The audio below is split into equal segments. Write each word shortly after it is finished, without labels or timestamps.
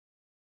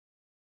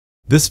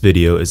This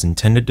video is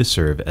intended to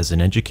serve as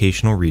an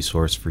educational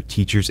resource for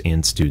teachers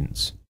and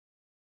students.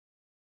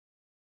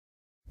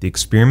 The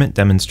experiment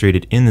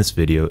demonstrated in this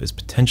video is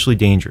potentially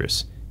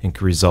dangerous and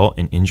could result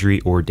in injury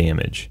or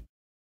damage.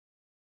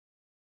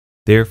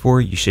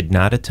 Therefore, you should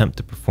not attempt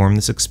to perform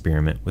this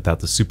experiment without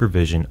the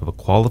supervision of a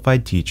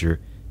qualified teacher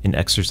and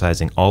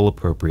exercising all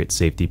appropriate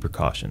safety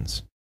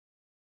precautions.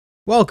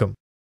 Welcome.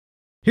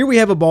 Here we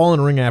have a ball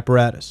and ring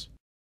apparatus.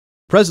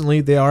 Presently,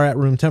 they are at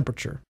room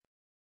temperature.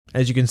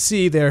 As you can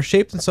see, they are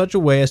shaped in such a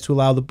way as to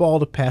allow the ball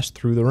to pass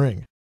through the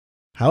ring.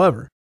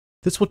 However,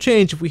 this will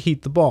change if we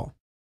heat the ball.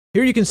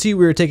 Here you can see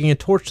we are taking a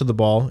torch to the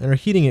ball and are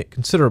heating it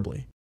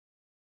considerably.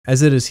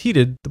 As it is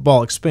heated, the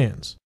ball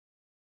expands.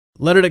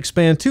 Let it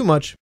expand too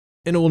much,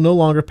 and it will no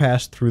longer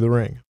pass through the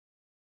ring.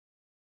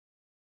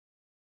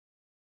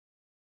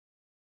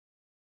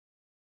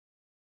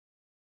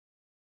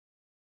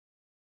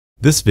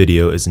 This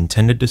video is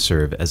intended to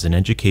serve as an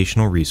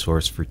educational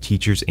resource for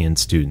teachers and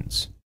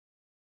students.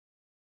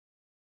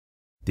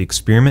 The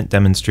experiment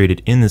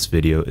demonstrated in this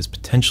video is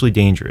potentially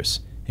dangerous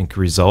and could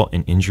result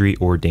in injury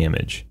or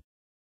damage.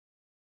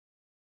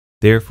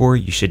 Therefore,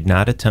 you should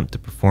not attempt to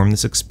perform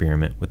this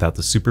experiment without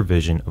the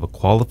supervision of a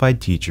qualified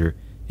teacher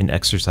and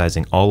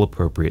exercising all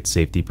appropriate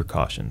safety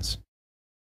precautions.